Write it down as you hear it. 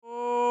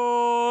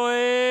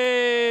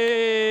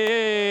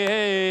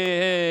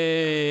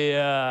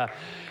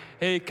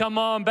Hey, come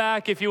on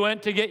back if you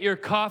went to get your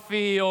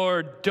coffee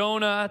or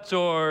donuts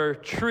or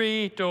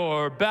treat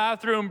or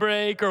bathroom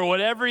break or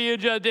whatever you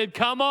just did.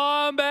 Come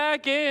on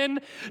back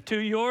in to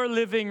your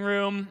living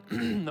room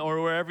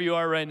or wherever you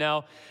are right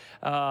now.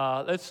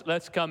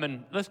 Let's come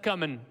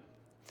and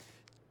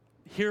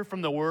hear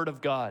from the Word of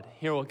God.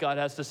 Hear what God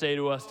has to say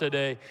to us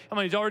today. Come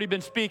on, He's already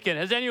been speaking.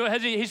 Has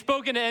He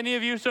spoken to any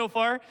of you so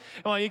far?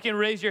 Come on, you can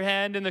raise your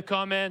hand in the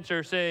comments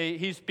or say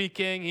He's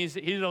speaking. He's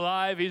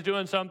alive. He's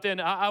doing something.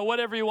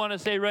 Whatever you want to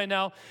say right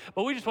now.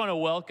 But we just want to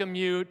welcome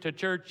you to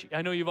church.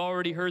 I know you've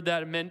already heard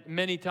that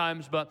many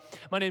times. But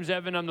my name's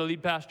Evan. I'm the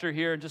lead pastor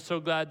here, and just so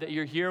glad that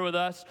you're here with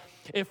us.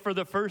 If for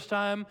the first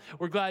time,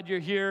 we're glad you're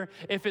here.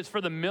 If it's for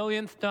the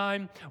millionth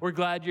time, we're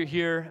glad you're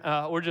here.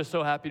 We're just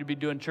so happy to be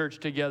doing church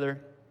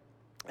together.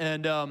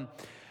 And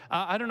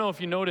I don't know if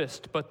you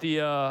noticed, but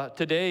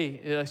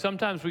today,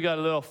 sometimes we got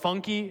a little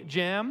funky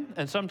jam,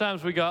 and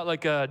sometimes we got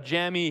like a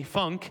jammy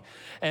funk.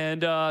 And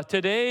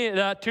today,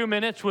 that 2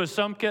 minutes was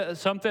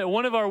something.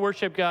 One of our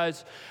worship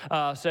guys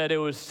said it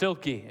was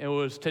silky.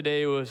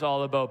 Today was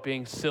all about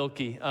being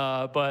silky.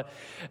 But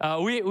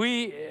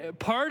we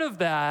part of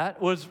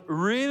that was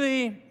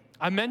really,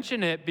 I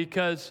mention it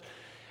because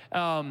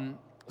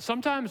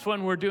sometimes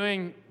when we're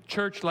doing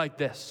church like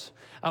this,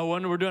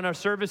 when we're doing our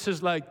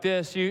services like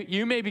this,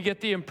 you maybe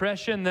get the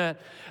impression that,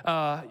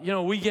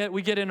 we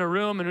get in a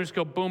room and we just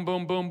go boom,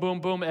 boom, boom, boom,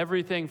 boom.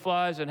 Everything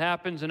flies and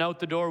happens and out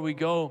the door we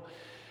go.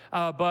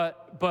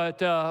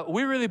 But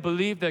we really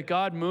believe that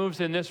God moves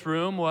in this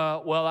room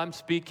while I'm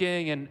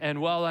speaking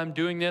and while I'm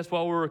doing this,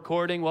 while we're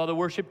recording, while the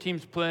worship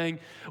team's playing.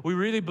 We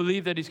really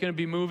believe that He's going to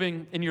be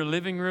moving in your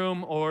living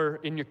room or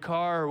in your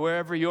car or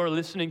wherever you're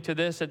listening to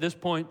this at this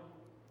point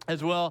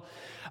as well.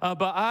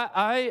 But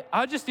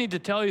I just need to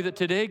tell you that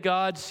today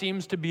God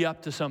seems to be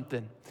up to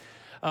something.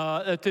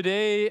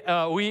 Today,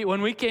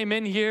 when we came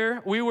in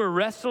here, we were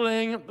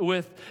wrestling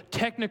with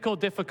technical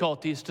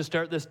difficulties to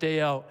start this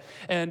day out.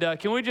 And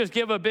can we just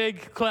give a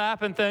big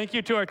clap and thank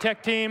you to our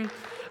tech team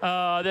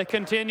that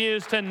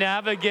continues to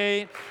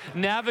navigate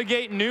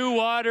new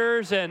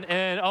waters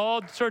and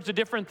all sorts of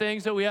different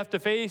things that we have to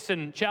face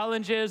and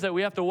challenges that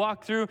we have to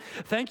walk through.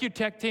 Thank you,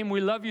 tech team.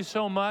 We love you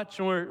so much,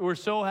 and we're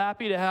so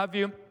happy to have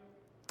you.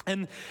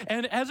 And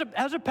as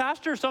a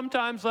pastor,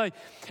 sometimes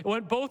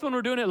when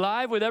we're doing it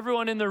live with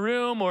everyone in the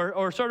room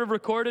or sort of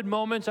recorded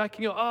moments, I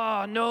can go,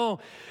 oh no,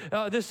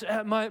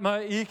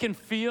 you can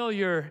feel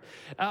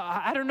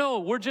I don't know.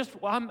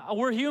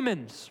 We're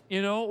humans,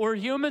 we're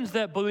humans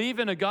that believe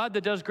in a God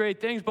that does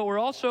great things, but we're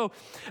also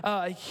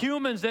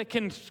humans that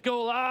can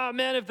go,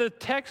 man, if the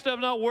tech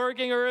stuff's not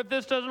working or if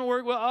this doesn't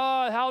work, well,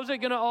 how's it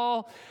gonna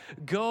all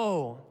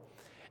go?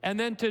 And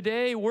then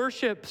today,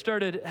 worship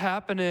started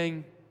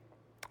happening.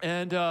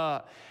 And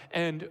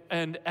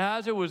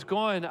as it was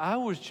going, I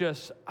was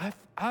just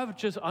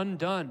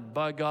undone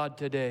by God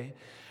today.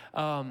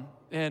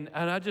 And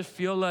I just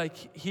feel like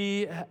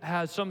He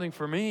has something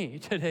for me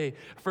today,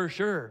 for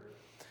sure.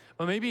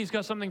 But maybe He's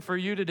got something for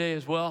you today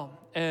as well.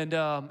 And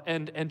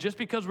just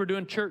because we're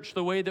doing church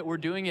the way that we're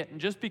doing it,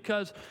 and just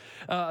because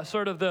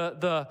sort of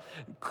the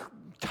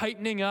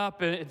tightening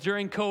up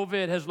during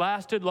COVID has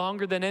lasted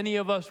longer than any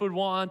of us would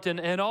want,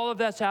 and all of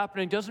that's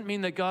happening, doesn't mean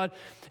that God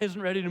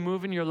isn't ready to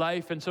move in your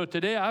life. And so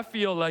today I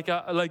feel like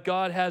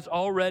God has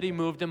already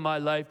moved in my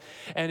life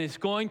and is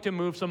going to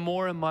move some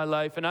more in my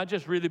life, and I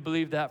just really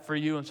believe that for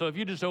you. And so if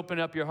you just open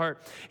up your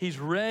heart, He's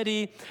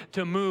ready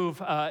to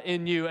move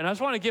in you. And I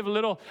just want to give a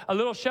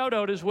little shout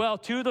out as well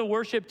to the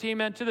worship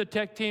team and to the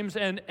tech teams,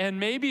 and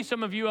maybe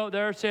some of you out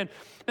there are saying,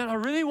 man, I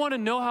really want to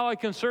know how I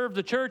can serve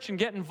the church and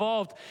get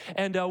involved.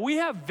 And we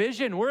have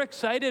vision. We're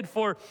excited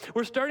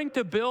we're starting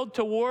to build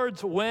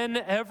towards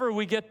whenever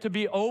we get to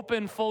be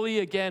open fully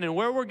again, and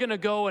where we're going to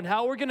go and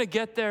how we're going to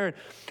get there and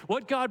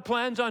what God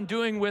plans on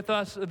doing with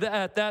us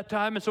at that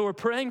time. And so we're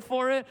praying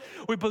for it.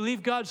 We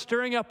believe God's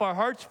stirring up our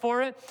hearts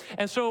for it.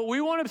 And so we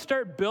want to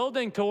start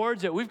building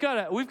towards it. We've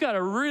got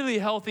a really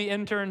healthy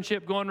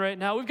internship going right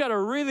now. We've got a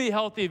really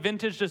healthy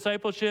vintage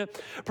discipleship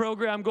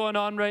program going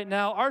on right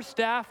now. Our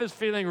staff is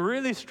feeling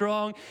really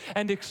strong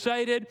and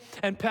excited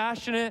and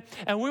passionate,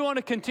 and we want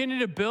to continue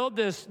to build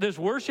this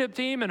worship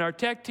team and our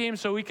tech team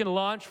so we can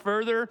launch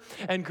further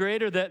and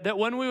greater, that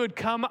when we would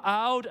come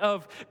out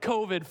of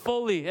COVID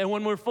fully, and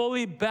when we're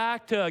fully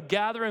back to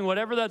gathering,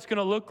 whatever that's going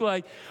to look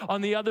like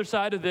on the other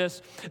side of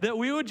this, that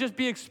we would just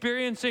be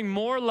experiencing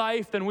more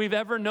life than we've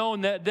ever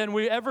known, than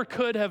we ever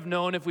could have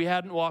known if we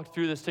hadn't walked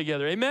through this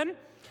together. Amen?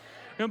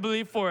 I'm going to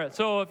believe for it.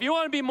 So if you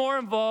want to be more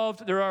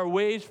involved, there are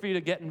ways for you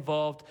to get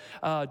involved.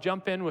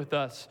 Jump in with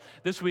us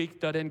this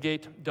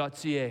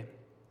week.ngate.ca.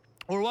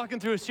 We're walking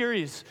through a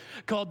series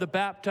called The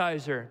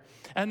Baptizer.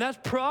 And that's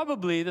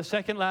probably the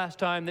second last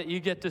time that you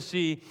get to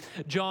see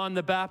John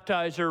the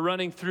Baptizer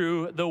running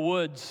through the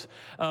woods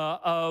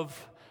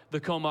of the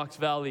Comox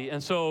Valley.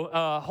 And so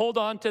hold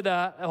on to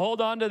that.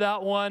 Hold on to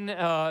that one.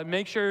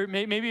 Make sure,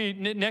 maybe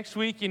next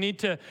week you need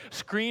to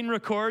screen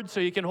record so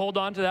you can hold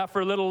on to that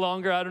for a little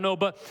longer. I don't know.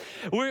 But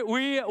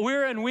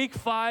we're in week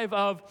 5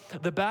 of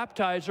The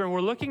Baptizer, and we're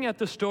looking at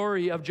the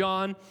story of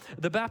John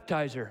the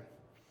Baptizer.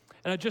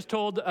 And I just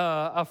told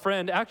a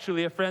friend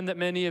that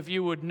many of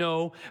you would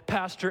know,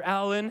 Pastor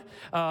Allen.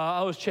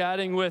 I was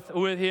chatting with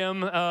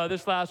him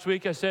this last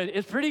week. I said,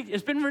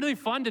 it's been really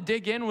fun to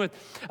dig in with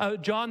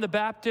John the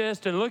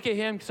Baptist and look at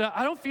him, because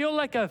I don't feel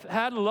like I've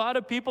had a lot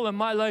of people in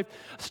my life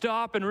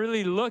stop and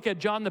really look at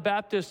John the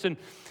Baptist. And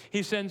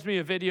he sends me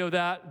a video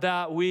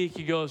that week.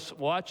 He goes,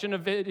 watching a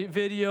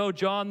video,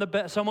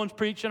 someone's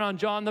preaching on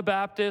John the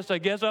Baptist. I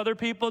guess other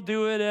people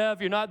do it, Ev.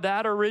 You're not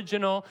that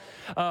original.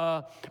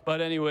 But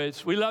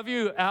anyways, we love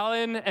you,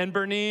 Alan and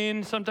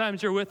Bernine.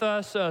 Sometimes you're with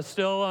us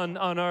still on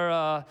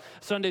our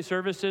Sunday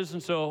services,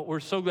 and so we're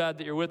so glad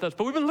that you're with us.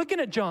 But we've been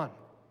looking at John.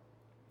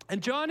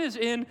 And John is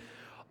in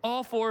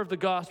all four of the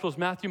Gospels,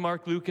 Matthew,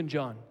 Mark, Luke, and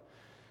John.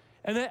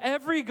 And that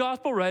every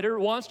gospel writer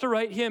wants to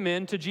write him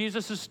into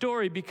Jesus'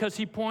 story because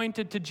he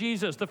pointed to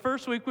Jesus. The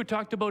first week we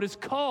talked about his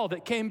call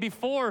that came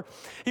before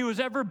he was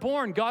ever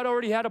born. God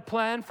already had a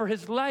plan for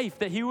his life,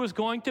 that he was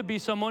going to be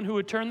someone who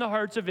would turn the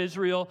hearts of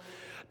Israel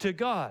to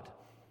God.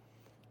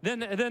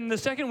 Then the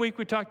second week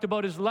we talked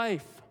about his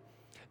life,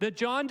 that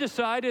John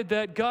decided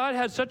that God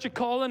had such a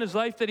call in his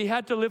life that he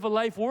had to live a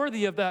life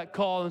worthy of that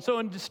call. And so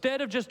instead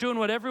of just doing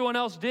what everyone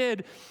else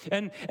did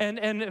and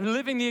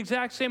living the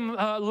exact same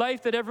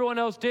life that everyone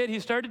else did, he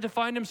started to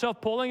find himself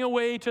pulling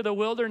away to the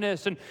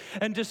wilderness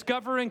and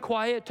discovering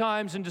quiet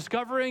times and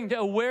discovering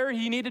where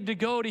he needed to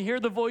go to hear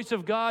the voice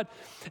of God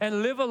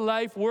and live a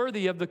life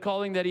worthy of the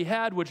calling that he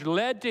had, which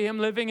led to him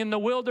living in the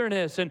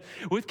wilderness and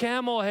with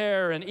camel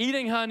hair and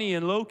eating honey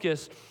and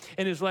locusts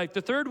in his life.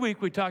 The third week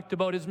we talked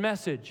about his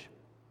message.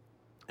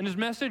 And his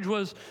message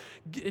was,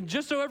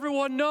 just so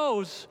everyone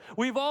knows,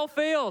 we've all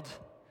failed.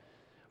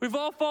 We've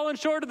all fallen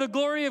short of the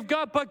glory of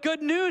God. But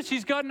good news,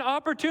 he's got an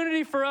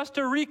opportunity for us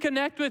to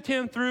reconnect with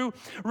him through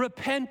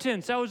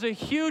repentance. That was a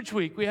huge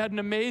week. We had an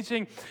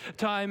amazing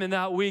time in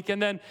that week.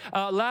 And then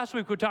last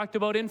week we talked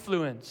about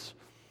influence.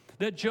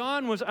 That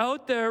John was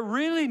out there,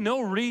 really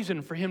no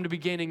reason for him to be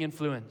gaining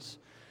influence.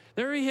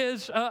 There he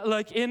is,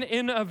 like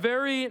in a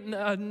very,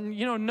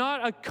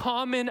 not a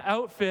common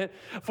outfit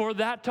for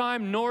that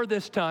time nor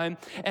this time,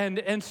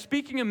 and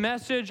speaking a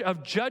message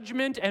of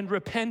judgment and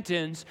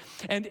repentance.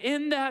 And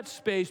in that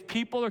space,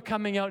 people are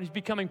coming out. He's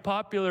becoming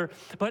popular.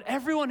 But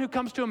everyone who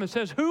comes to him and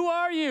says, "Who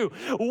are you?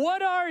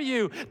 What are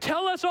you?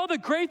 Tell us all the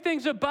great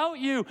things about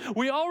you.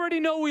 We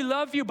already know we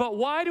love you, but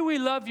why do we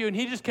love you?" And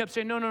he just kept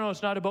saying, no,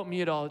 it's not about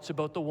me at all. It's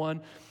about the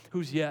one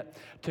who's yet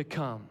to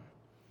come.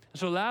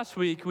 So last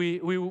week,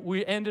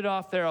 we ended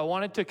off there. I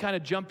wanted to kind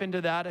of jump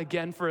into that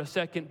again for a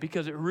second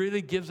because it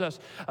really gives us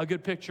a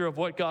good picture of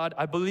what God,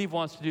 I believe,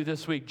 wants to do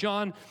this week.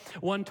 John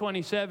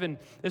 1:27,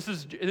 this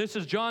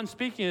is John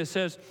speaking. It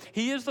says,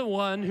 "He is the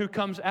one who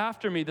comes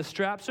after me, the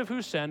straps of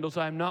whose sandals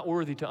I am not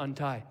worthy to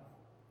untie."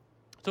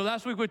 So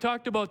last week we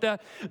talked about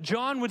that.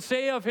 John would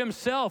say of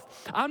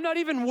himself, "I'm not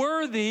even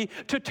worthy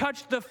to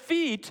touch the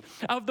feet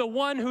of the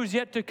one who's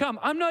yet to come.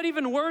 I'm not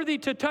even worthy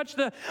to touch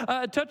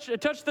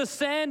the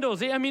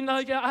sandals. I mean,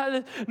 not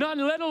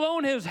let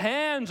alone his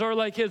hands or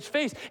like his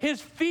face.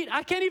 His feet,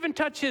 I can't even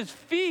touch his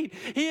feet.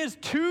 He is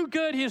too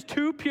good. He is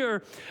too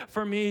pure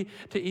for me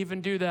to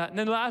even do that." And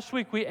then last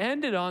week we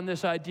ended on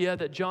this idea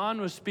that John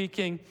was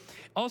speaking.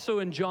 Also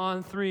in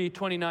John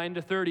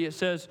 3:29-30, it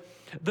says,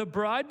 "The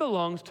bride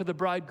belongs to the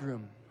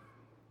bridegroom."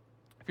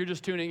 If you're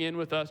just tuning in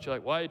with us, you're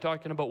like, why are you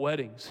talking about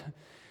weddings?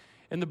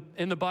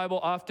 In the Bible,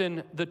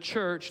 often the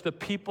church, the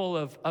people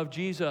of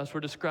Jesus,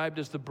 were described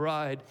as the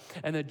bride,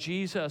 and that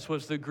Jesus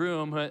was the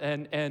groom,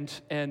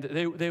 and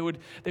they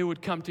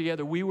would come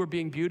together. We were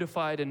being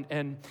beautified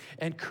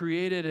and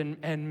created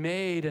and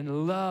made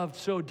and loved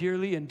so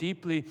dearly and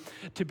deeply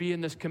to be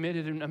in this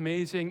committed and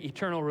amazing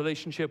eternal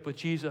relationship with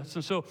Jesus.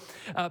 And so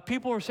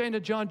people were saying to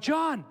John,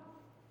 "John,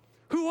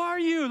 who are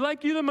you?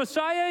 Like, you the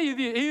Messiah?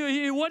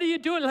 What are you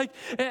doing?" Like,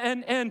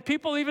 and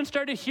people even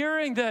started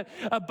hearing that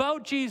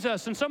about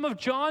Jesus. And some of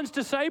John's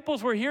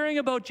disciples were hearing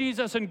about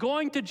Jesus and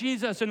going to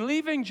Jesus and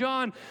leaving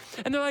John.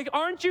 And they're like,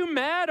 "Aren't you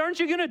mad? Aren't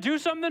you going to do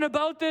something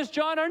about this,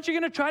 John? Aren't you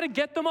going to try to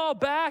get them all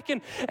back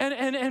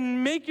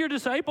and make your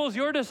disciples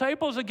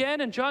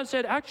again?" And John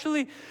said,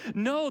 "Actually,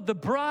 no, the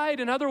bride,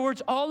 in other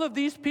words, all of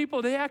these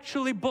people, they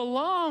actually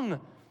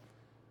belong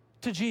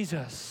to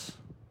Jesus.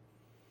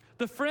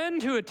 The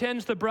friend who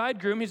attends the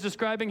bridegroom," he's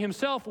describing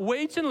himself,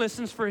 "waits and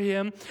listens for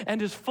him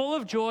and is full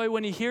of joy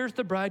when he hears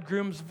the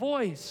bridegroom's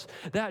voice.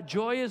 That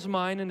joy is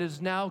mine and is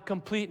now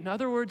complete." In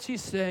other words, he's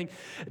saying,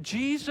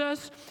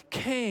 Jesus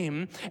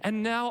came,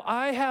 and now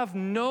I have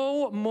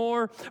no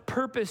more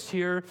purpose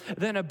here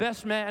than a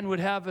best man would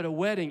have at a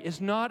wedding.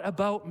 It's not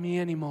about me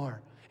anymore.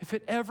 If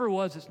it ever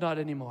was, it's not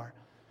anymore.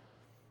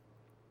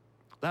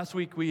 Last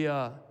week,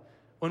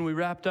 when we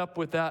wrapped up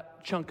with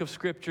that chunk of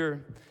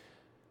scripture,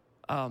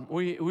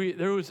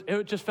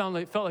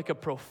 it felt like a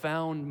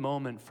profound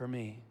moment for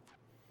me.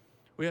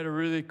 We had a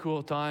really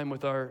cool time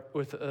with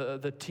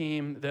the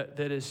team that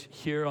is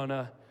here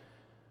on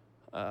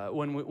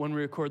when we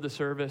record the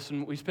service,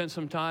 and we spent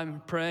some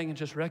time praying and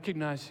just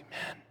recognizing,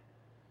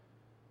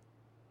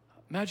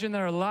 Imagine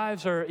that our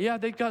lives are,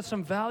 they've got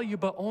some value,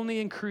 but only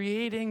in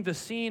creating the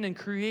scene and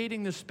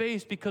creating the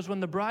space, because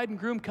when the bride and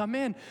groom come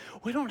in,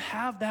 we don't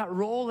have that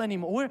role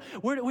anymore.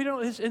 We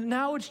don't,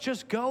 now it's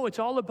just go. It's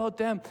all about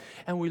them.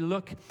 And we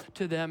look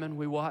to them and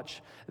we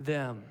watch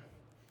them.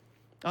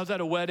 I was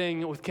at a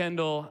wedding with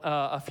Kendall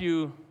a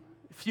few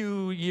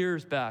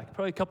years back,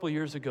 probably a couple of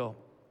years ago.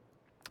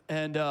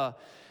 And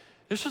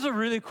this was a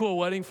really cool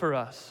wedding for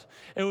us.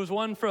 It was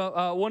one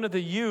from one of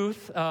the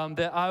youth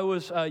that I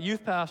was a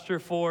youth pastor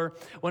for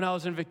when I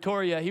was in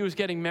Victoria. He was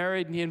getting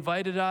married, and he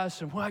invited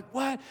us, and we're like,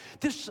 what?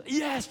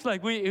 Yes,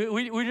 like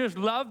we just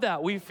love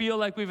that. We feel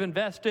like we've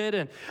invested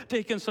and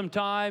taken some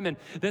time, and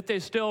that they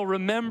still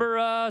remember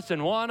us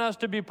and want us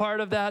to be part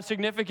of that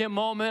significant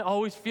moment.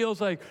 Always feels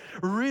like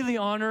really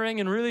honoring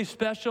and really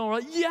special. We're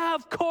like, yeah,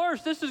 of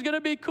course, this is going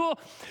to be cool.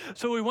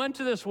 So we went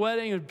to this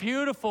wedding, a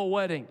beautiful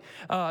wedding,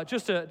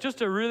 just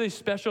a really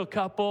special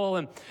couple,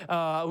 and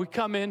we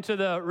come into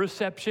the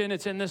reception.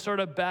 It's in this sort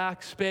of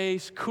back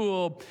space,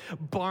 cool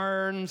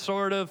barn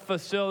sort of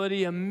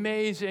facility,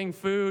 amazing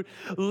food,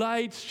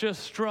 lights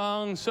just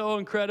strung so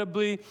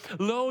incredibly,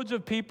 loads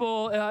of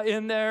people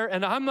in there,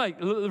 and I'm like,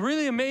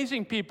 really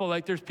amazing people.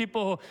 Like there's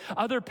people,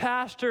 other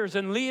pastors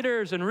and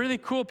leaders and really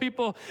cool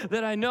people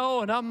that I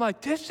know, and I'm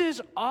like, this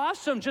is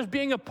awesome, just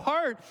being a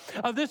part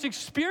of this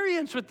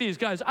experience with these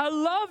guys. I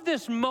love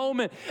this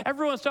moment.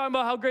 Everyone's talking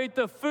about how great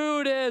the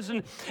food is,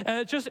 and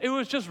it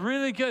was just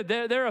really good.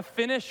 They're a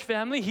Finnish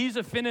family. He's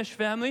a Finnish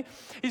family.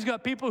 He's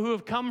got people who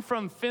have come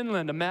from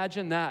Finland.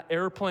 Imagine that,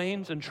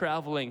 airplanes and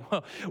traveling.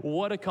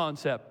 What a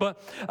concept. But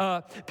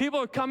people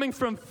are coming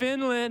from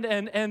Finland,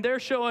 and they're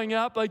showing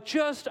up, like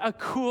just a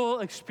cool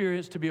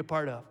experience to be a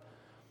part of.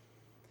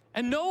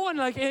 And no one,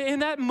 like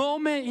in that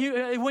moment,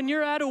 when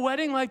you're at a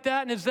wedding like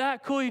that and it's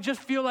that cool, you just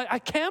feel like, I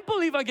can't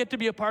believe I get to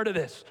be a part of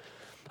this.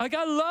 Like,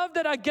 I love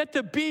that I get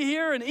to be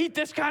here and eat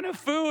this kind of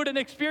food and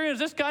experience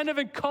this kind of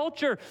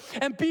culture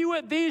and be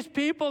with these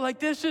people. Like,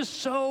 this is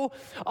so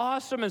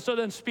awesome. And so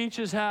then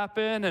speeches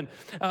happen, and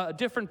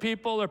different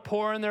people are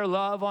pouring their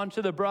love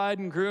onto the bride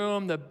and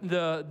groom,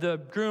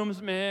 the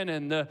groomsmen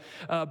and the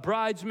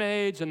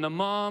bridesmaids and the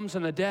moms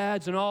and the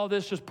dads, and all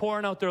this just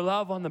pouring out their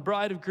love on the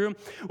bride and groom,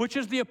 which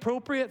is the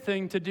appropriate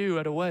thing to do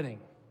at a wedding.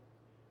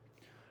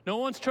 No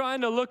one's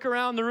trying to look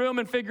around the room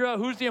and figure out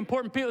who's the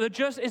important people.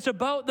 It's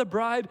about the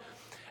bride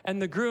and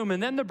the groom.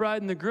 And then the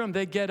bride and the groom,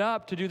 they get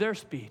up to do their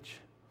speech.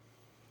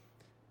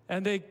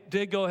 And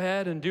they go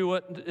ahead and do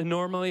what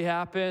normally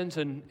happens.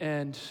 And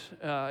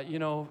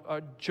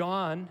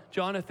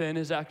Jonathan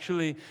is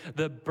actually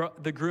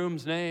the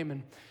groom's name.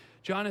 And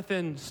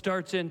Jonathan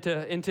starts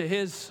into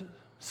his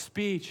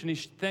speech, and he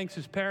thanks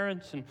his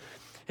parents and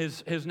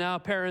his now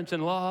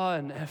parents-in-law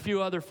and a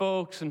few other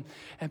folks and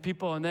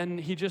people. And then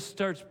he just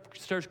starts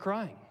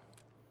crying.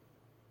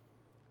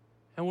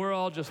 And we're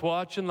all just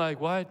watching like,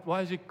 why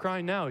is he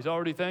crying now? He's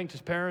already thanked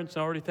his parents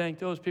and already thanked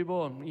those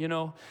people,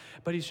 and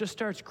but he just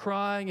starts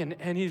crying,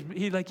 and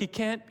he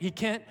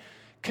can't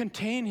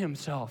contain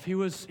himself. He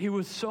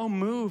was so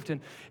moved,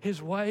 and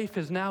his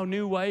now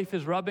new wife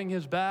is rubbing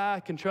his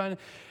back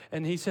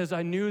and he says,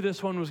 I knew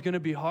this one was going to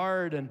be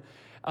hard. And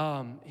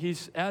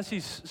as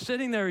he's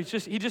sitting there, he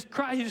just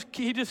cries.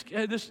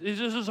 This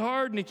is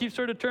hard, and he keeps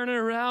sort of turning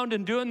around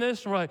and doing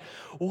this. And we're like,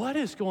 what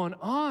is going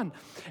on?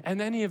 And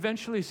then he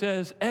eventually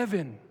says,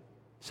 Evan,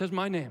 says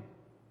my name.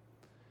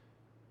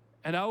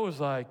 And I was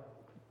like,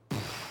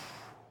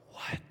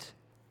 what?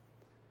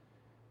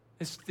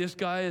 This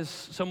guy is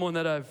someone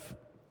that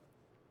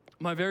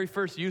my very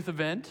first youth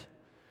event,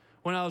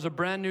 when I was a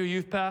brand new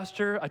youth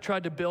pastor, I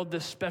tried to build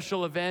this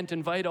special event,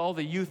 invite all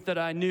the youth that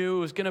I knew.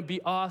 It was going to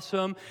be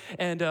awesome.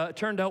 And it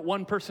turned out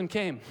one person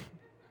came.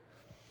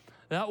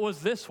 That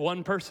was this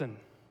one person,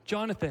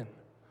 Jonathan.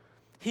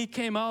 He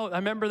came out. I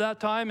remember that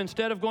time,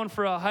 instead of going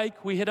for a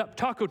hike, we hit up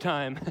Taco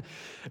Time,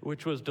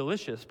 which was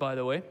delicious, by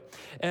the way.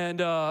 And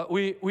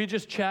we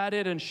just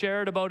chatted and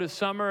shared about his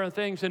summer and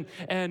things.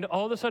 And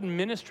all of a sudden,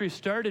 ministry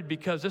started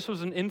because this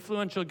was an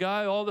influential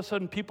guy. All of a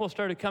sudden, people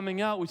started coming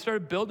out. We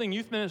started building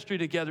youth ministry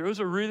together. It was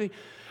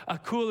a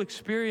cool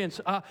experience.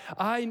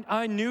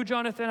 I knew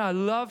Jonathan. I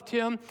loved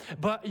him.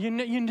 But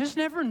you just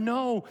never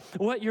know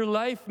what your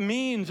life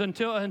means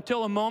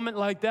until a moment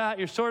like that.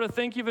 You sort of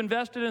think you've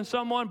invested in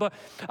someone, but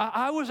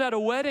I was at a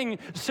wedding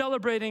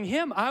celebrating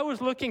him. I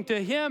was looking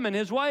to him and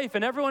his wife,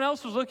 and everyone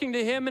else was looking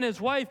to him and his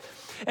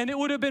wife. And it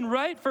would have been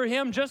right for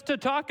him just to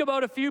talk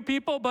about a few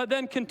people, but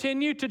then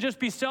continue to just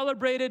be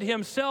celebrated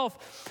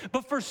himself.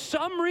 But for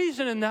some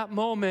reason in that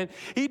moment,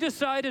 he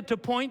decided to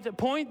point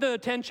the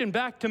attention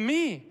back to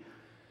me.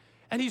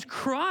 And he's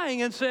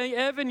crying and saying,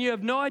 Evan, you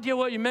have no idea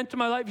what you meant to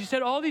my life. You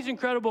said all these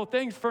incredible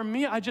things for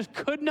me. I just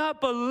could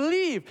not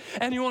believe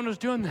anyone was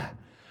doing that.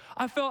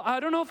 I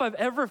don't know if I've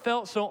ever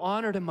felt so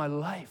honored in my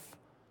life.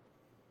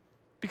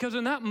 Because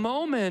in that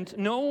moment,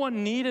 no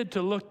one needed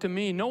to look to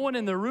me. No one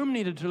in the room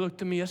needed to look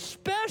to me,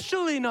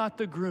 especially not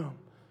the groom.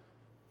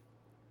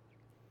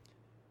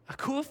 A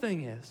cool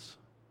thing is,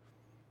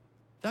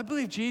 I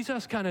believe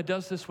Jesus kind of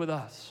does this with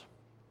us.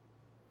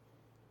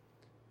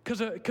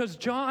 Because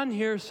John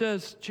here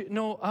says,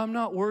 no, I'm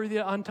not worthy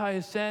to untie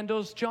his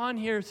sandals. John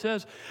here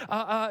says,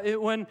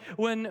 when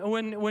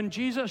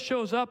Jesus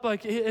shows up,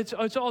 like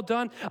it's all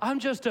done. I'm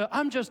just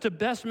a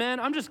best man.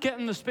 I'm just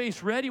getting the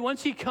space ready.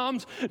 Once he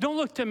comes, don't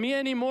look to me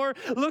anymore.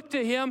 Look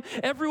to him.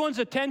 Everyone's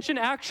attention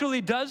actually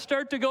does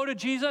start to go to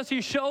Jesus.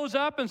 He shows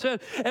up and says,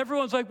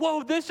 everyone's like,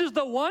 whoa, this is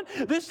the one.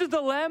 This is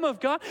the Lamb of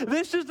God.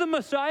 This is the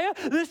Messiah.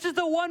 This is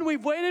the one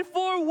we've waited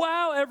for.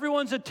 Wow,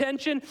 everyone's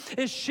attention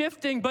is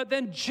shifting. But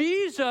then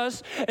Jesus,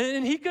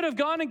 and he could have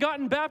gone and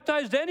gotten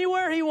baptized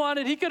anywhere he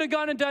wanted. He could have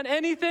gone and done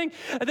anything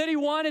that he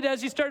wanted as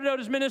he started out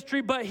his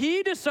ministry, but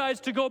he decides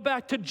to go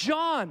back to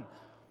John.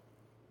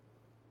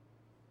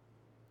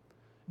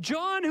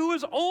 John, who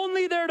was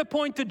only there to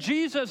point to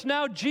Jesus,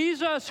 now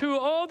Jesus, who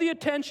all the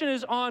attention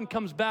is on,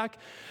 comes back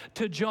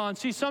to John.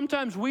 See,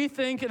 sometimes we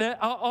think that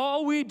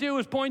all we do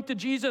is point to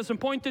Jesus and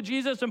point to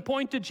Jesus and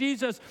point to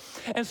Jesus.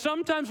 And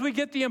sometimes we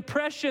get the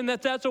impression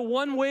that that's a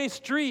one-way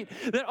street,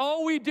 that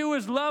all we do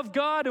is love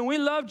God and we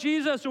love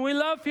Jesus and we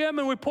love him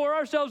and we pour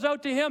ourselves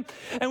out to him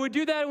and we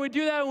do that and we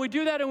do that and we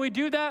do that and we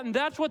do that. And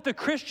that's what the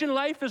Christian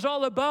life is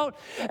all about.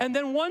 And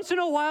then once in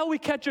a while we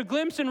catch a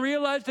glimpse and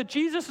realize that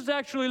Jesus is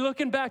actually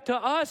looking back to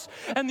us.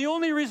 And the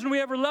only reason we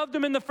ever loved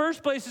him in the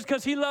first place is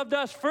because he loved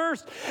us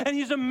first. And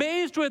he's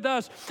amazed with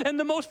us. And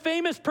the most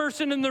famous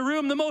person in the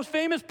room, the most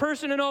famous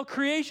person in all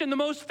creation, the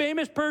most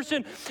famous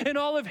person in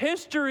all of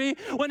history,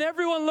 when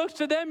everyone looks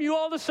to them, you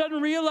all of a sudden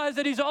realize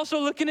that he's also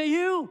looking at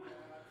you.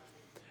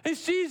 He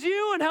sees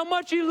you and how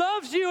much he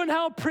loves you and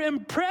how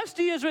impressed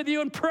he is with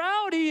you and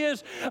proud he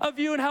is of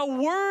you and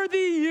how worthy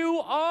you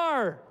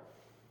are.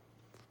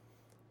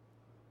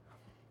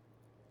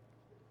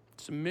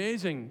 It's an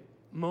amazing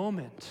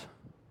moment.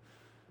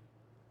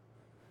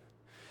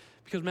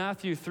 Because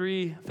Matthew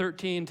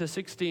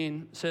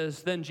 3:13-16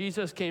 says, then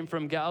Jesus came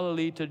from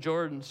Galilee to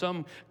Jordan,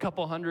 some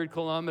couple hundred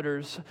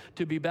kilometers,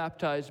 to be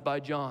baptized by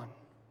John.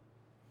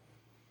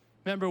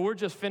 Remember, we're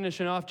just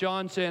finishing off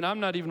John saying, I'm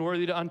not even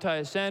worthy to untie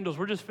his sandals.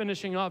 We're just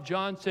finishing off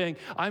John saying,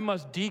 I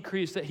must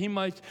decrease that he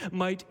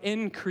might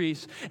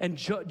increase. And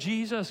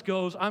Jesus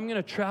goes, I'm going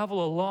to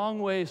travel a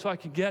long way so I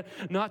can get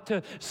not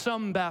to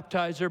some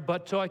baptizer,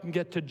 but so I can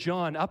get to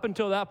John. Up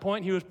until that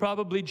point, he was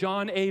probably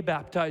John a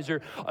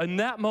baptizer. In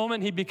that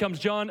moment, he becomes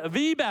John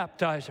the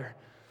baptizer.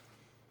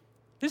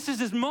 This is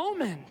his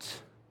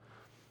moment.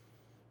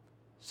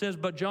 It says,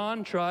 but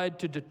John tried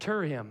to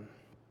deter him,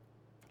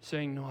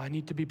 saying, no, I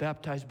need to be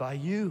baptized by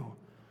you.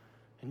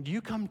 And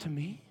you come to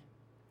me?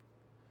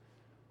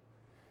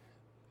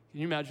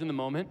 Can you imagine the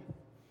moment?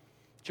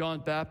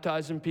 John's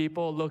baptizing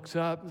people, looks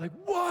up, like,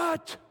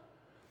 what?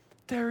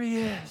 There he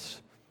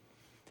is.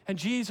 And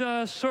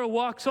Jesus sort of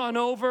walks on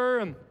over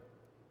and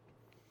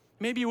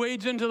maybe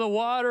wades into the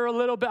water a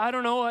little bit. I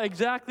don't know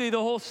exactly the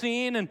whole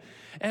scene.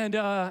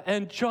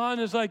 And John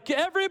is like,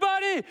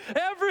 everybody,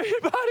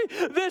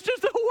 this is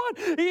the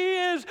one. He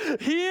is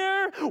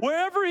here.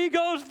 Wherever he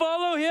goes,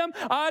 follow him.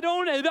 I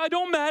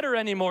don't matter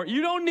anymore.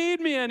 You don't need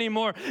me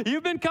anymore.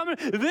 You've been coming.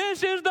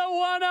 This is the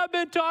one I've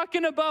been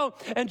talking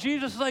about. And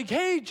Jesus is like,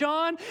 hey,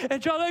 John.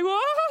 And John's like,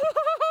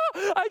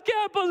 whoa, I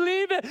can't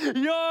believe it.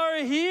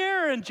 You're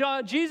here. And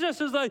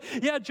Jesus is like,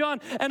 yeah, John,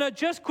 and I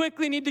just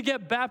quickly need to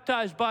get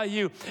baptized by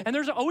you. And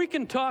we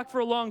can talk for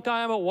a long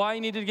time about why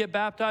you needed to get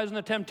baptized and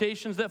the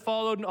temptations that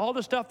followed and all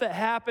the stuff that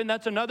happened.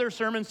 That's another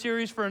sermon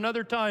series for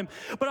another time.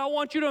 But I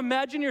want you to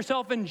imagine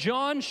yourself in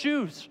John's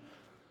shoes.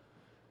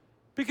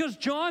 Because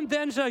John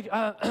then's like,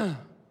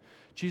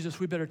 Jesus,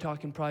 we better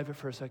talk in private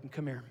for a second.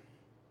 Come here.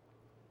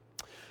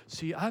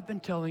 See, I've been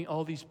telling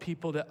all these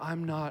people that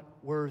I'm not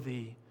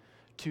worthy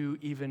to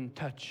even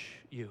touch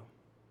you.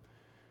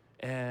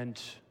 And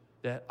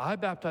that I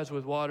baptize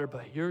with water,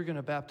 but you're going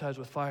to baptize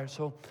with fire.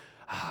 So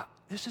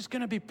this is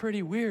going to be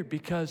pretty weird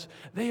because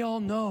they all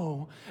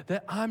know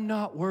that I'm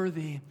not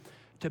worthy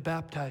to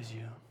baptize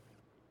you.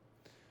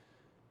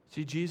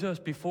 See, Jesus,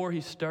 before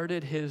he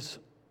started his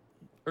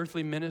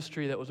earthly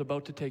ministry that was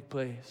about to take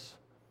place,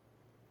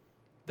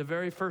 the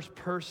very first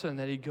person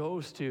that he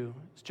goes to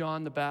is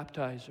John the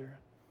Baptizer.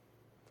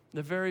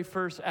 The very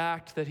first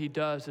act that he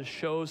does is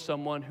show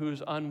someone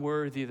who's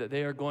unworthy that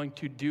they are going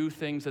to do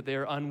things that they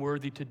are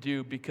unworthy to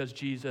do because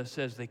Jesus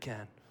says they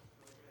can.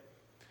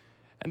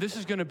 And this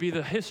is going to be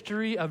the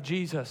history of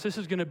Jesus. This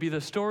is going to be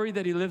the story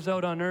that he lives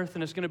out on earth,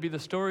 and it's going to be the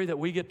story that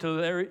we get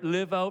to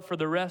live out for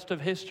the rest of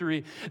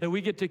history, that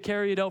we get to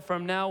carry it out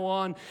from now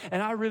on.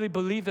 And I really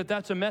believe that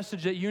that's a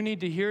message that you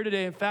need to hear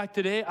today. In fact,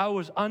 today I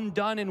was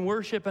undone in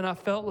worship, and I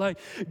felt like,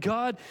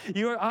 God,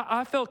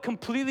 I felt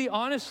completely,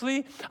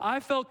 honestly, I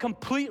felt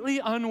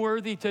completely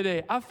unworthy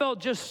today. I felt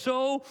just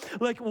so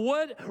like,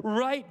 what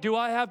right do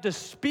I have to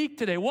speak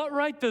today? What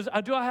right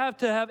do I have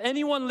to have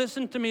anyone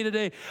listen to me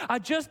today? I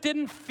just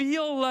didn't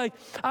feel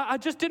I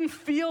just didn't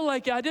feel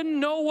like it. I didn't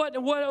know what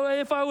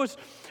if I was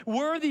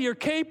worthy or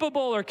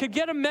capable or could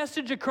get a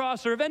message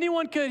across or if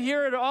anyone could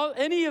hear it or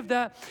any of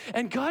that.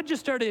 And God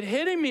just started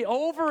hitting me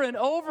over and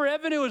over.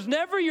 Evan, it was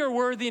never your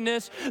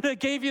worthiness that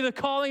gave you the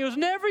calling. It was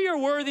never your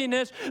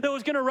worthiness that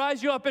was going to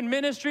rise you up in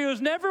ministry. It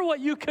was never what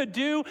you could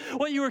do,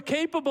 what you were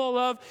capable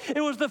of.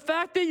 It was the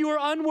fact that you were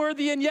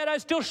unworthy, and yet I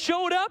still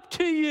showed up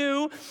to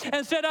you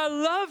and said, I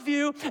love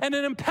you, and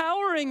in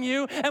empowering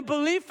you and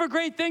believe for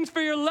great things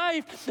for your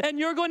life, and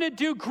you're going to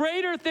do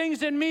greater things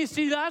than me.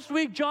 See, last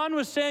week John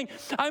was saying,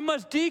 I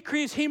must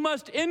decrease, he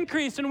must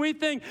increase. And we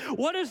think,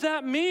 what does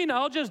that mean?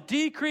 I'll just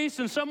decrease,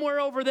 and somewhere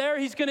over there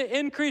he's going to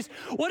increase.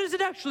 What does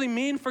it actually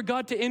mean for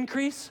God to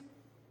increase?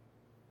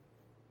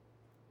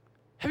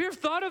 Have you ever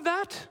thought of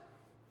that?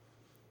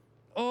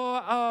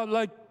 Or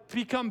like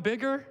become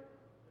bigger?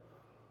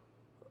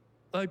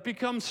 Like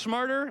become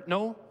smarter?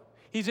 No.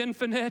 He's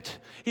infinite.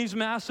 He's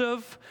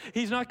massive.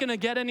 He's not going to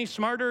get any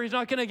smarter. He's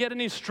not going to get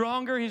any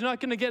stronger. He's not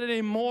going to get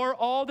any more.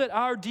 All that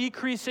our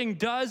decreasing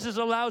does is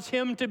allows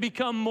him to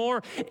become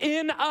more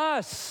in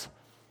us.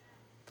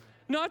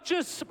 Not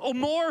just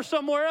more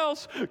somewhere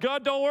else.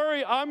 God, don't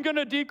worry, I'm going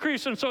to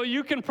decrease, and so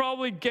you can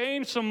probably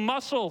gain some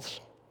muscles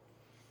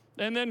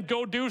and then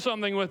go do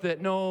something with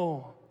it.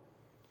 No.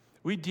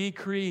 We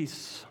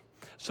decrease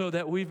so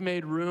that we've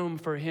made room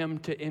for him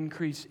to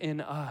increase in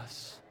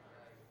us.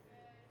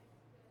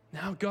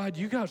 Now, God,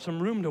 you got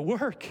some room to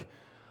work.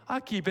 I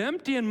keep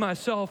emptying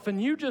myself,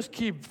 and you just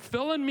keep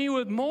filling me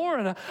with more,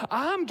 and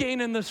I'm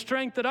gaining the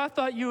strength that I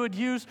thought you would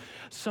use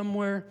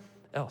somewhere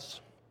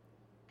else.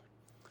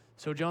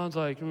 So John's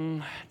like,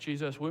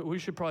 Jesus, we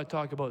should probably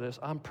talk about this.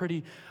 I'm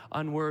pretty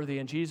unworthy.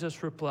 And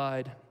Jesus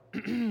replied,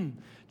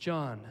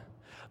 John,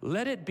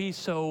 let it be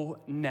so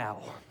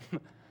now.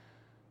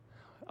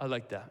 I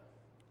like that.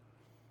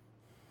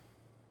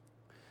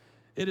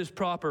 It is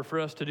proper for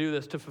us to do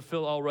this to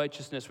fulfill all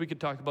righteousness. We could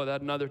talk about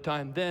that another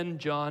time. Then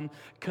John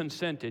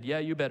consented. Yeah,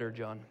 you better,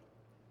 John.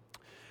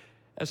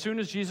 As soon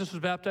as Jesus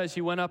was baptized,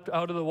 he went up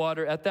out of the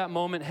water. At that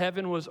moment,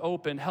 heaven was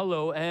opened.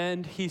 Hello.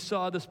 And he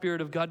saw the Spirit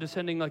of God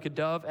descending like a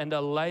dove and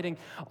alighting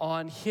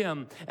on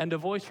him. And a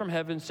voice from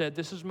heaven said,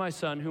 this is my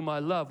Son, whom I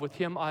love. With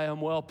him I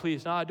am well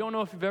pleased. Now, I don't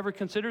know if you've ever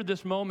considered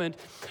this moment.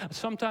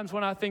 Sometimes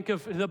when I think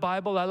of the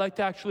Bible, I like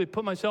to actually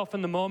put myself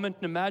in the moment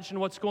and imagine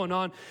what's going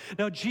on.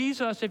 Now,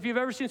 Jesus, if you've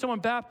ever seen someone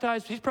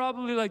baptized, he's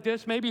probably like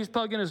this. Maybe he's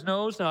plugging his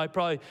nose. Now,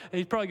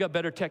 he's probably got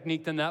better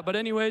technique than that. But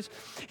anyways,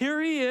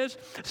 here he is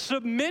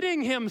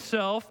submitting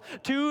himself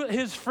to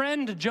his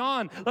friend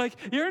John. Like,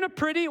 you're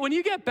in when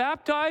you get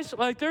baptized,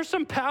 like, there's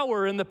some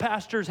power in the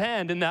pastor's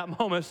hand in that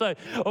moment. It's like,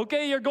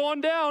 okay, you're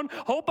going down.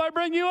 Hope I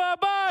bring you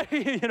up. Bye.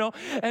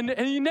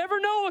 And you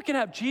never know what can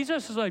happen.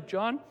 Jesus is like,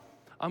 John,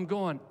 I'm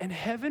going. And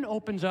heaven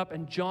opens up,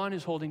 and John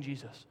is holding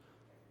Jesus.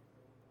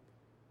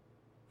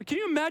 Can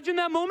you imagine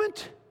that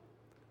moment?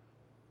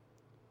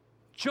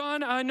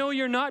 John, I know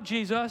you're not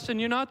Jesus and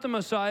you're not the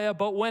Messiah,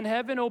 but when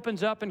heaven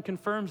opens up and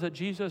confirms that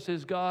Jesus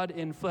is God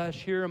in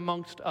flesh here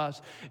amongst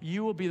us,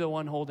 you will be the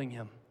one holding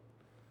him.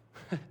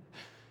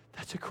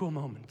 That's a cool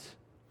moment.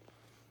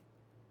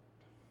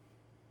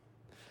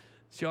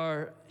 See,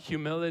 our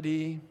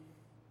humility,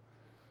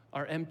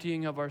 our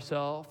emptying of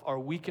ourselves, our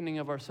weakening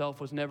of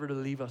ourselves was never to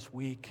leave us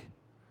weak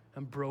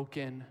and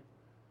broken.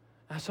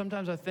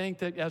 Sometimes I think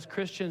that as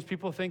Christians,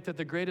 people think that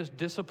the greatest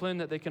discipline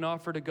that they can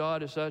offer to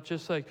God is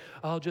just like,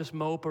 I'll just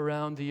mope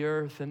around the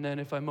earth, and then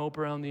if I mope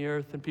around the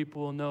earth, then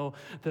people will know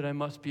that I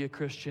must be a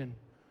Christian.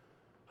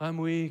 I'm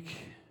weak,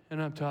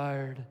 and I'm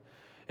tired,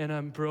 and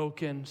I'm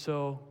broken,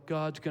 so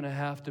God's going to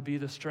have to be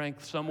the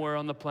strength somewhere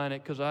on the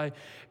planet because I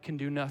can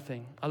do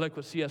nothing. I like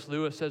what C.S.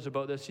 Lewis says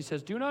about this. He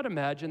says, do not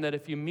imagine that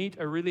if you meet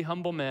a really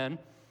humble man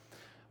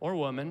or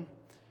woman,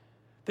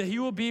 that he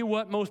will be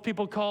what most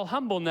people call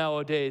humble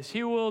nowadays.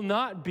 He will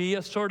not be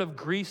a sort of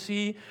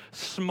greasy,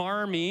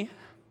 smarmy,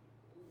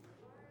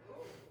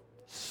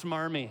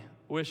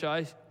 wish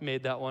I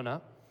made that one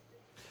up,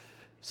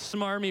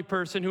 smarmy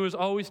person who is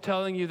always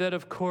telling you that,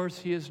 of course,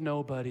 he is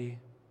nobody.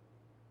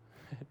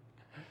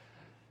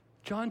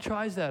 John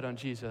tries that on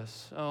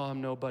Jesus. Oh,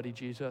 I'm nobody,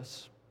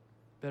 Jesus.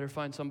 Better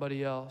find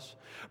somebody else.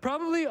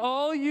 Probably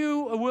all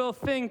you will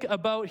think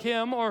about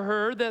him or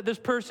her, that this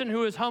person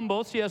who is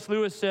humble, C.S.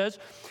 Lewis says,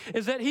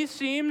 is that he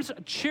seems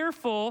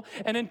cheerful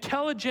and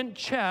intelligent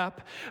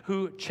chap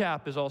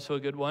is also a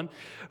good one,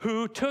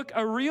 who took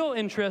a real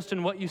interest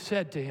in what you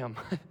said to him.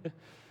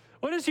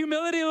 What does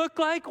humility look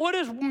like? What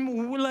does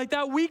like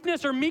that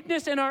weakness or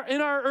meekness in our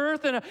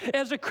earth and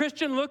as a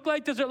Christian look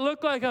like? Does it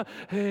look like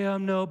hey,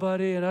 I'm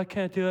nobody and I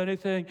can't do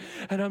anything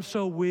and I'm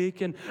so weak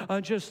and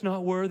I'm just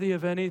not worthy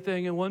of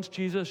anything, and once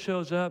Jesus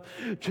shows up,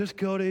 just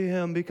go to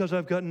him because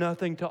I've got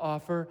nothing to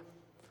offer?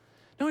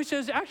 No, he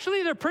says,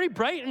 actually, they're pretty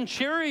bright and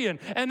cheery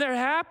and they're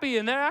happy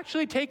and they're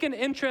actually taking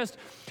interest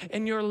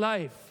in your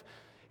life.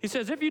 He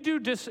says, if you do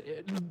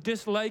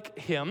dislike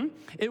him,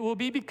 it will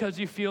be because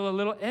you feel a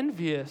little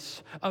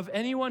envious of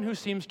anyone who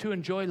seems to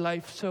enjoy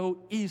life so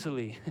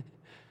easily.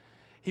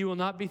 He will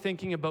not be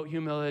thinking about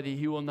humility.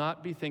 He will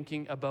not be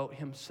thinking about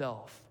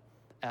himself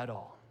at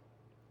all.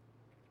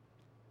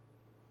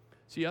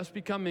 See, us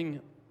becoming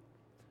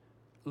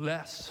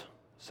less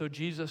so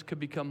Jesus could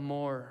become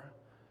more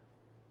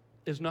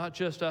is not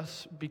just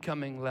us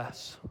becoming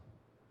less.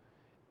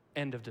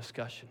 End of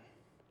discussion.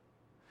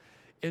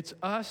 It's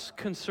us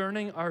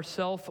concerning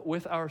ourselves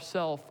with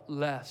ourselves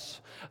less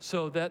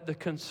so that the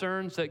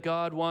concerns that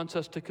God wants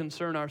us to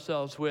concern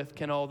ourselves with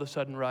can all of a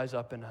sudden rise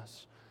up in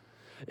us.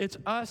 It's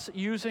us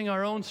using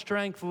our own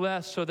strength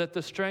less so that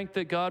the strength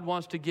that God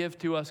wants to give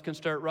to us can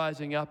start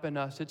rising up in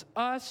us. It's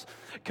us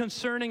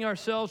concerning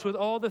ourselves with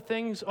all the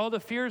things, all the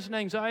fears and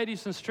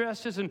anxieties and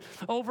stresses and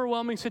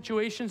overwhelming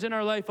situations in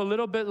our life a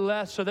little bit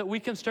less so that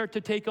we can start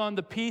to take on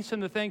the peace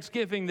and the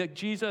thanksgiving that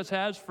Jesus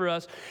has for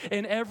us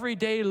in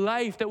everyday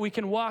life that we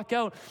can walk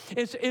out.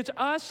 It's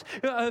us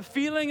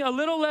feeling a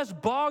little less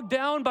bogged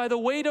down by the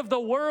weight of the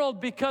world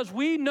because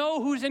we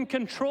know who's in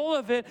control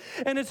of it,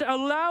 and it's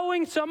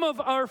allowing some of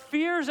our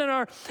fears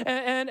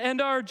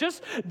and our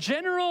just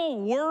general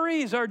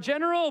worries, our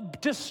general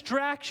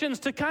distractions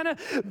to kind of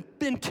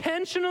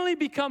intentionally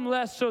become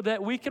less so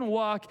that we can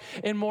walk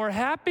in more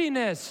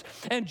happiness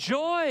and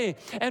joy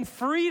and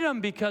freedom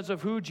because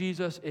of who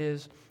Jesus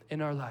is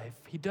in our life.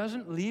 He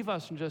doesn't leave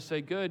us and just say,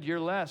 good, you're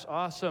less,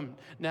 awesome,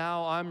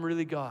 now I'm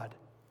really God.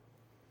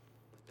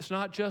 It's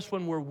not just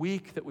when we're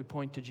weak that we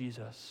point to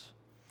Jesus.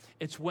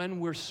 It's when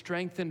we're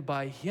strengthened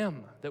by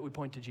Him that we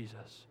point to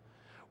Jesus.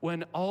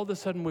 When all of a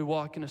sudden we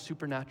walk in a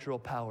supernatural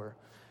power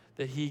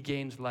that He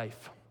gains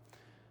life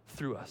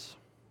through us.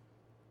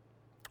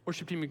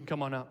 Worship team, you can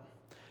come on up.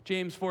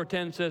 James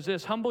 4:10 says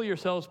this, humble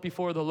yourselves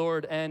before the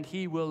Lord and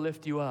He will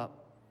lift you up.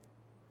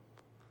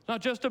 It's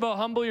not just about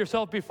humble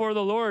yourself before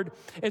the Lord.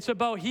 It's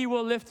about He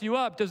will lift you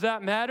up. Does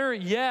that matter?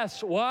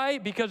 Yes. Why?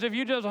 Because if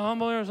you just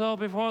humble yourself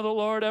before the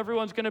Lord,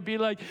 everyone's going to be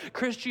like,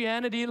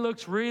 Christianity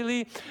looks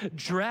really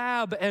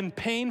drab and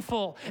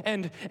painful,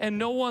 and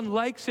no one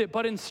likes it.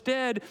 But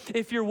instead,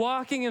 if you're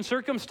walking in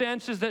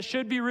circumstances that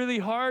should be really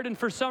hard, and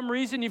for some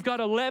reason you've got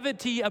a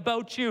levity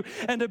about you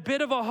and a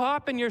bit of a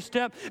hop in your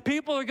step,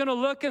 people are going to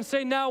look and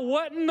say, now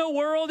what in the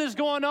world is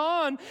going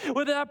on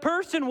with that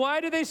person? Why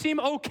do they seem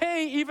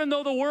okay even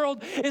though the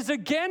world is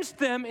against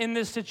them in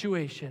this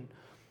situation?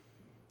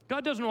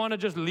 God doesn't want to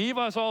just leave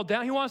us all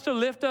down. He wants to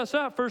lift us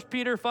up. 1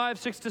 Peter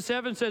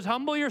 5:6-7 says,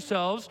 humble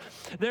yourselves,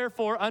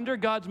 therefore, under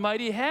God's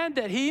mighty hand,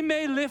 that He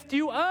may lift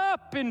you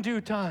up in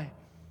due time.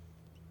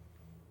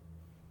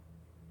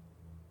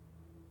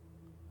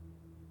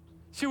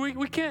 See,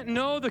 we can't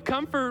know the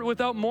comfort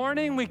without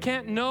mourning. We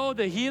can't know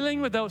the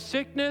healing without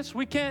sickness.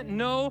 We can't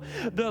know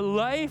the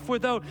life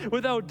without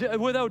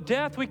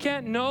death. We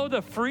can't know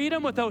the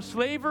freedom without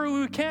slavery.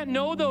 We can't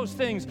know those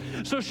things.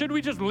 So should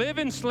we just live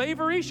in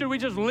slavery? Should we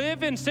just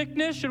live in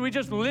sickness? Should we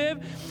just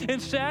live in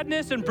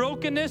sadness and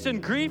brokenness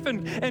and grief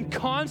and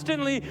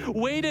constantly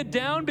weighted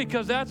down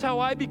because that's how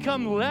I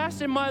become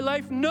less in my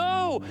life?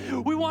 No.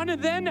 We want to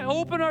then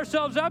open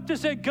ourselves up to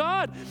say,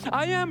 God,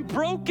 I am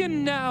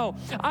broken now.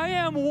 I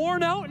am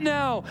worn out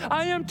now.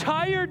 I am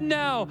tired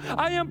now.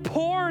 I am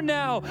poor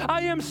now.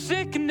 I am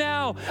sick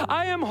now.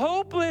 I am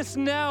hopeless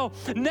now.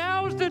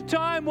 Now's the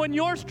time when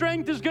your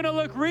strength is going to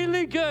look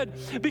really good,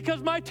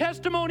 because my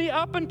testimony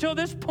up until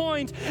this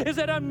point is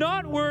that I'm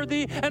not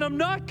worthy and I'm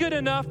not good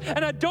enough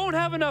and I don't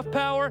have enough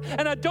power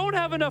and I don't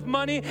have enough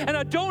money and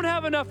I don't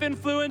have enough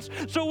influence.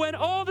 So when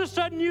all of a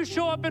sudden you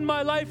show up in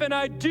my life and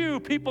I do,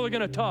 people are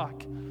going to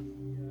talk.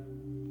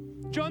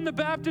 John the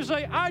Baptist,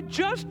 like, I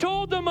just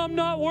told them I'm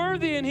not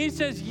worthy. And he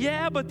says,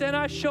 yeah, but then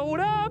I showed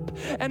up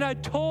and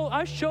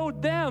I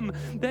showed them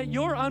that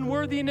your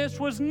unworthiness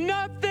was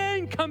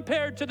nothing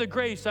compared to the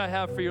grace I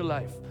have for your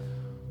life.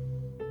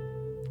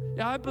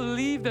 Yeah, I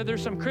believe that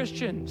there's some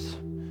Christians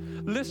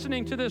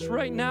listening to this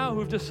right now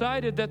who've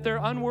decided that their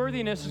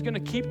unworthiness is going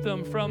to keep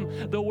them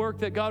from the work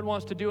that God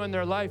wants to do in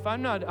their life. I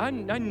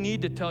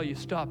need to tell you,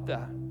 stop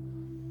that.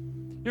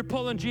 You're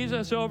pulling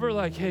Jesus over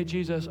like, hey,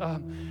 Jesus,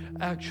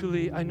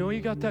 actually, I know you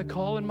got that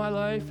call in my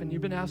life and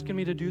you've been asking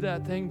me to do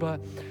that thing,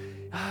 but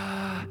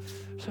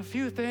there's a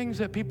few things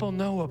that people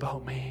know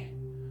about me.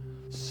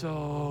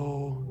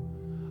 So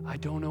I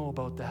don't know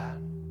about that.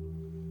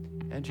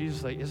 And Jesus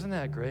is like, isn't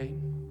that great?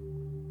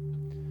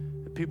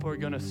 People are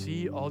going to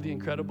see all the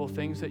incredible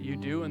things that you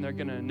do, and they're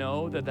going to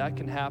know that that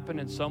can happen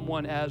in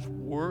someone as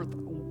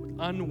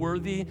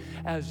unworthy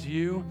as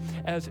you,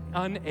 as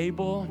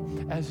unable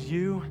as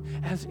you,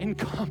 as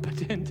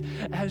incompetent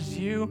as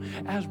you,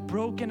 as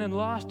broken and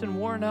lost and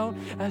worn out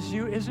as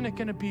you. Isn't it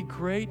going to be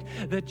great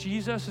that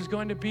Jesus is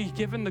going to be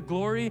given the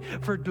glory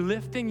for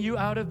lifting you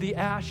out of the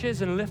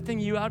ashes and lifting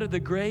you out of the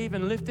grave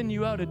and lifting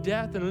you out of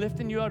death and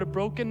lifting you out of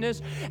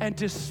brokenness and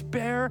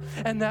despair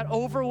and that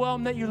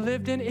overwhelm that you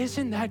lived in?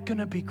 Isn't that going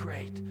to be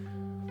great?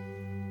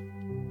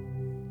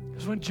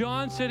 Because when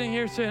John's sitting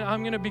here saying,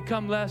 I'm going to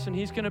become less and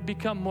he's going to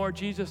become more,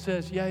 Jesus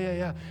says,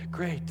 yeah,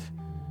 great.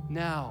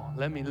 Now,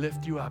 let me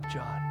lift you up,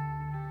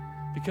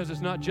 John. Because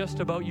it's not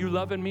just about you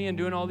loving me and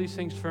doing all these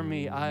things for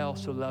me. I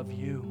also love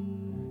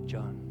you,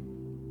 John.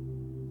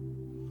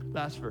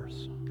 Last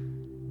verse.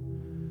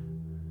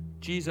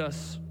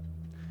 Jesus,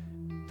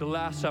 the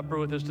Last Supper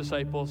with his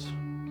disciples,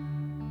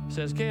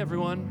 says, okay,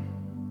 everyone,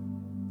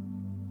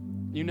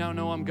 You now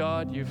know I'm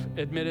God. You've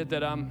admitted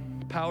that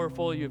I'm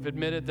powerful. You've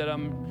admitted that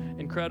I'm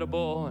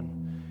incredible.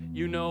 And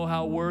you know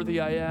how worthy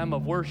I am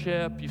of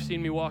worship. You've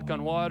seen me walk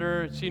on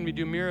water. You've seen me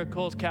do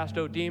miracles, cast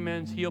out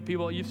demons, heal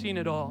people. You've seen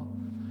it all.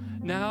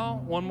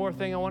 Now, one more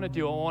thing I want to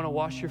do. I want to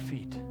wash your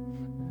feet.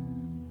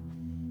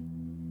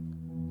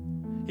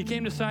 He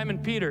came to Simon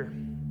Peter,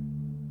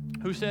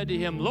 who said to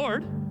him,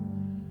 Lord,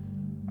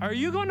 are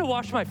you going to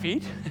wash my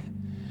feet?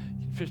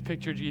 Just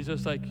picture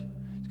Jesus like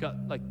he's got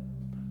like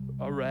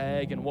a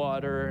rag and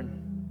water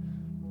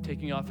and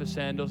taking off his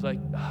sandals like,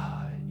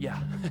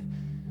 yeah,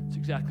 that's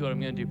exactly what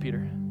I'm going to do,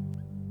 Peter.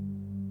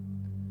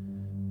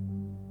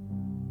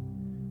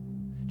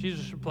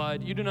 Jesus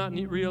replied, you do not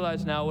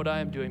realize now what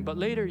I am doing, but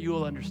later you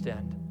will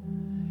understand.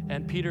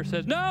 And Peter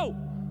says, no,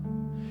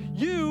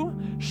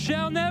 you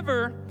shall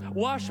never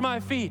wash my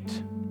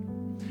feet.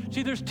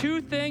 See, there's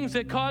two things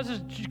that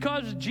causes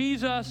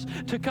Jesus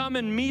to come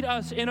and meet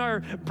us in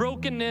our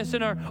brokenness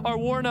and our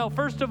worn out.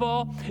 First of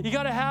all, you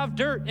got to have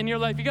dirt in your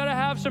life. You got to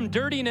have some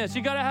dirtiness.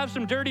 You got to have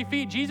some dirty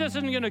feet. Jesus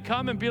isn't going to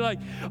come and be like,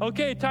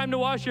 okay, time to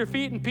wash your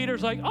feet. And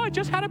Peter's like, oh, I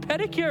just had a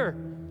pedicure.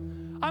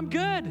 I'm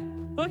good.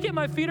 Look at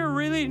my feet are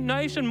really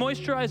nice and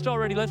moisturized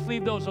already. Let's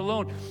leave those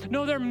alone.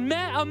 No, they're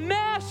a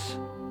mess.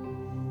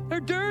 They're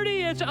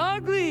dirty. It's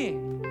ugly.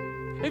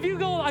 If you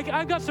go, like,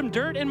 I've got some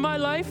dirt in my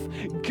life,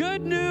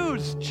 good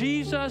news.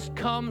 Jesus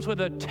comes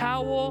with a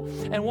towel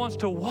and wants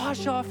to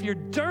wash off your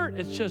dirt.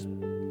 It's just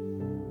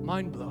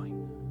mind-blowing.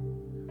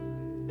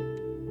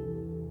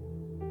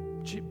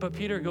 But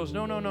Peter goes,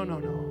 no.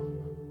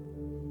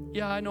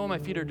 Yeah, I know my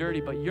feet are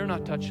dirty, but you're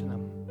not touching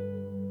them.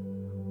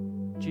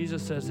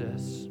 Jesus says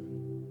this,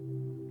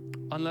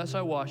 unless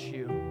I wash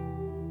you,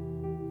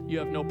 you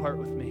have no part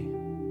with me.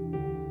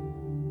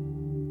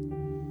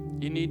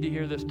 You need to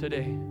hear this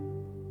today.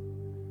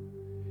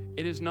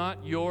 It is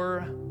not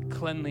your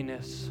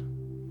cleanliness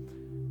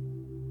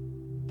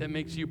that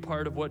makes you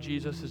part of what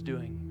Jesus is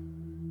doing.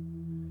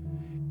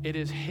 It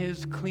is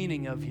his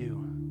cleaning of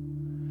you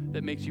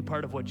that makes you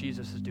part of what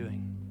Jesus is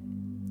doing.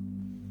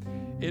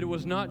 It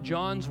was not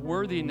John's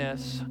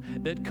worthiness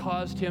that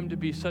caused him to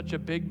be such a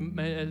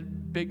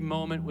big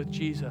moment with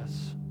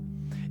Jesus.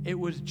 It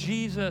was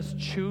Jesus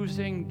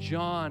choosing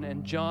John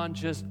and John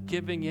just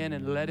giving in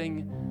and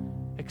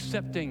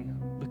accepting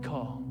the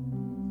call.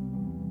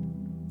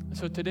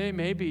 So today,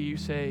 maybe you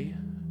say,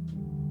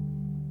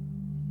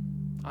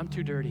 I'm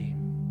too dirty.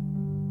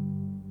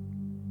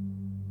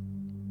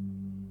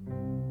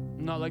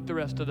 I'm not like the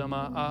rest of them.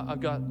 I've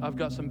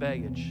got some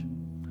baggage.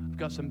 I've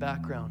got some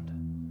background.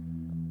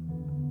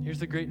 Here's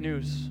the great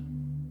news.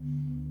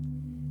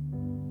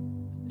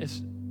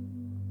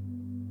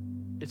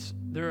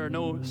 There are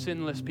no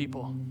sinless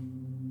people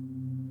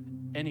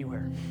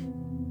anywhere.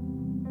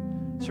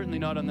 Certainly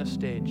not on this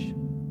stage.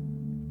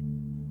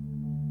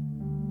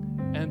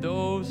 And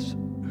those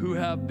who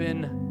have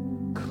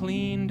been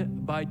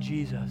cleaned by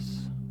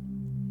Jesus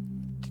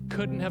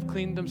couldn't have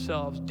cleaned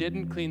themselves,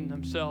 didn't clean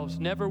themselves,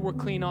 never were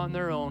clean on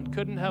their own,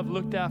 couldn't have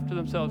looked after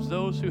themselves.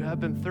 Those who have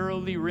been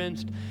thoroughly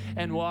rinsed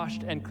and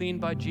washed and cleaned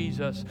by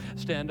Jesus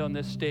stand on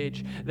this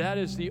stage. That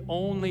is the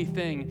only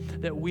thing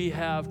that we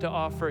have to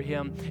offer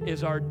him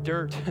is our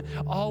dirt.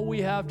 All we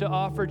have to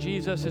offer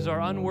Jesus is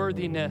our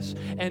unworthiness.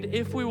 And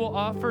if we will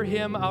offer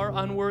him our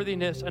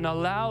unworthiness and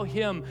allow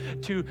him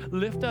to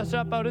lift us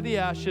up out of the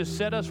ashes,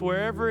 set us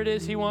wherever it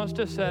is he wants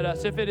to set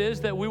us, if it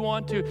is that we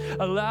want to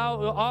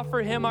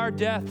offer him our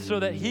death so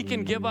that he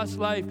can give us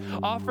life,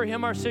 offer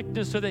him our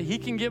sickness so that he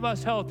can give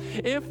us health.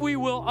 If we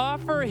will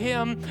offer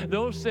him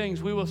those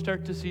things, we will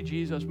start to see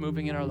Jesus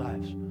moving in our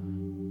lives.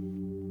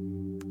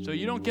 So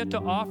you don't get to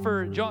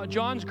offer,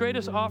 John's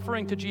greatest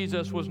offering to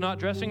Jesus was not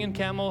dressing in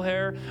camel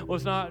hair,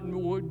 was not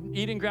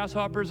eating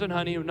grasshoppers and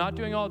honey, was not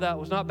doing all that,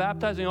 was not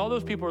baptizing all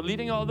those people or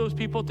leading all those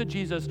people to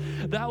Jesus.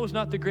 That was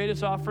not the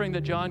greatest offering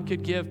that John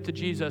could give to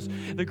Jesus.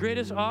 The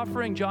greatest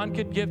offering John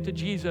could give to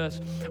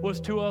Jesus was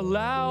to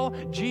allow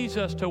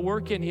Jesus to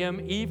work in him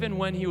even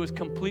when he was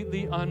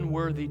completely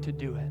unworthy to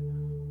do it.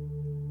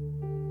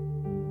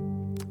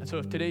 And so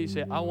if today you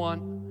say, I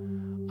want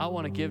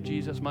to give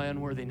Jesus my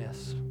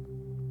unworthiness,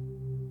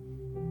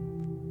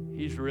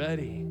 he's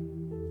ready.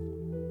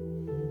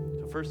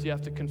 So first you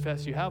have to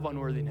confess you have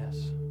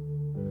unworthiness.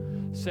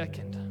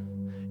 Second,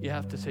 you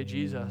have to say,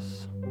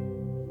 Jesus,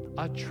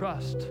 I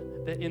trust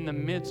that in the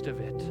midst of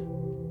it,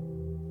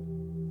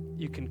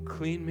 you can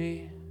clean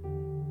me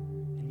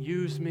and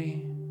use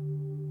me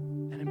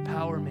and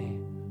empower me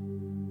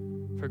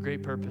for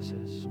great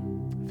purposes.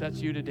 If that's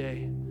you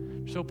today,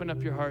 just open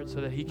up your heart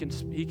so that he can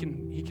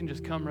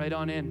just come right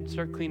on in,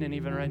 start cleaning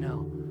even right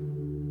now.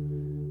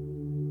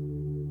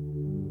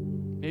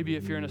 Maybe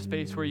if you're in a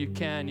space where you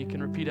can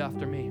repeat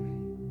after me.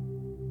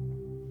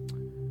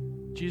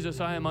 Jesus,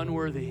 I am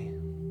unworthy.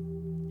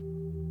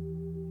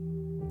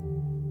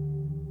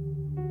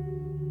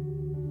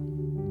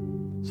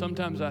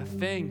 Sometimes I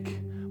think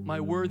my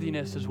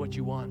worthiness is what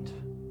you want.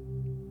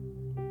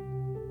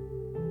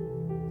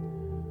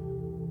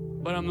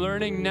 But I'm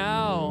learning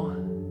now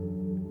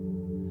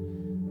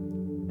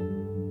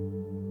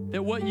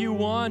that what you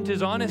want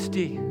is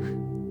honesty.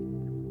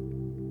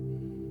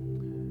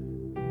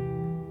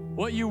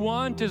 What you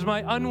want is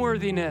my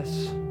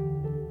unworthiness.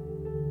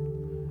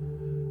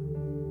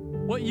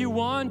 What you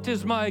want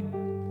is my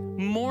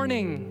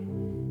mourning,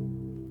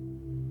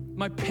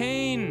 my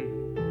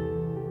pain,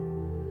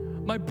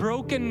 my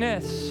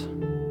brokenness,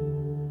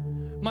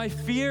 my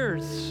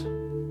fears.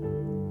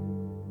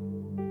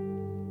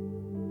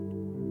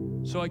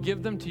 So I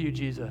give them to you,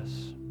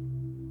 Jesus,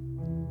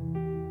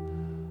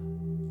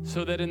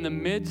 so that in the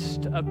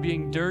midst of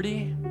being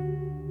dirty,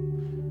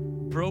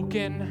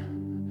 broken,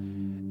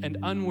 and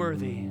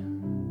unworthy,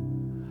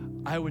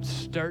 I would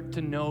start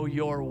to know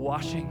your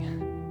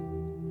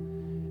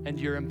washing and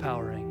your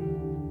empowering.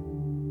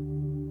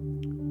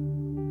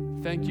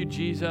 Thank you,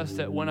 Jesus,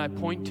 that when I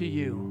point to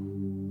you,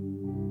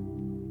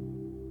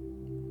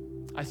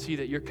 I see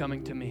that you're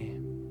coming to me.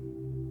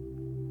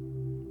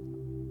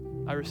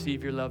 I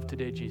receive your love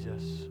today,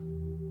 Jesus.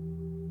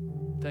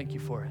 Thank you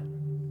for it.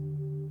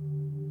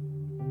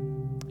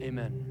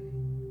 Amen.